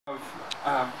Of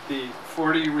the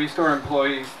 40 Restore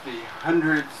employees, the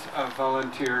hundreds of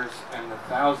volunteers, and the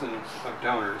thousands of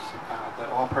donors that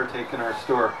all partake in our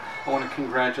store, I want to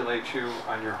congratulate you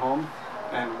on your home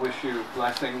and wish you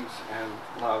blessings and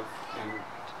love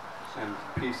and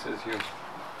peace as you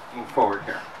move forward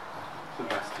here. The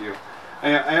best to you.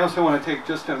 I also want to take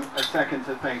just a second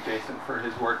to thank Jason for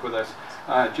his work with us.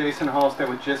 Jason Halstead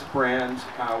with Just Brands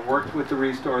worked with the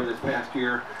Restore this past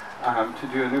year to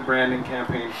do a new branding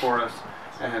campaign for us.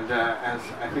 And as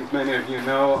I think many of you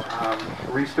know,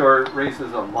 Restore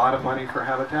raises a lot of money for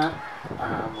Habitat,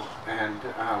 and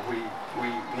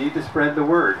we need to spread the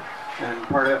word. And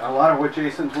a lot of what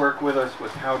Jason's work with us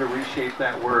was how to reshape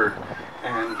that word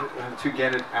and to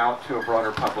get it out to a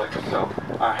broader public. So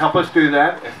help us do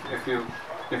that.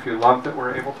 If you love that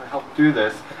we're able to help do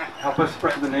this, help us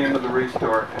spread the name of the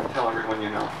Restore and tell everyone you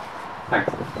know.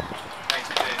 Thanks.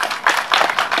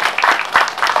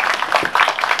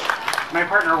 My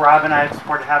partner Rob and I have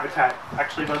supported Habitat,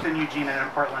 actually both in Eugene and in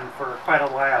Portland, for quite a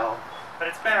while. But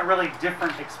it's been a really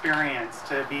different experience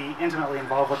to be intimately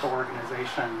involved with the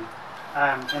organization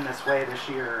in this way this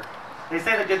year. They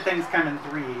say that good things come in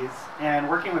threes, and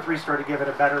working with Restore to give it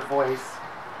a better voice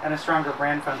and a stronger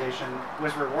brand foundation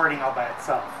was rewarding all by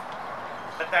itself.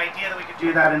 But the idea that we could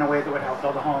do that in a way that would help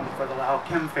build a home for the Lau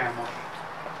Kim family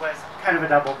was kind of a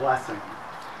double blessing.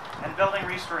 And building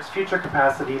Restore's future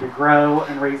capacity to grow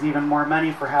and raise even more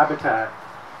money for Habitat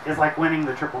is like winning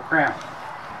the Triple Crown.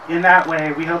 In that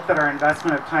way, we hope that our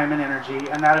investment of time and energy,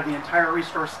 and that of the entire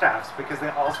Restore staffs, because they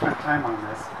all spent time on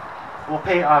this, will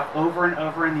pay off over and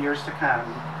over in the years to come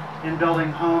in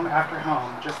building home after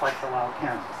home, just like the Lau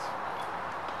Kims.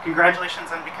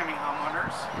 Congratulations on becoming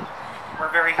homeowners. We're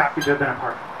very happy to have been a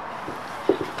part of it.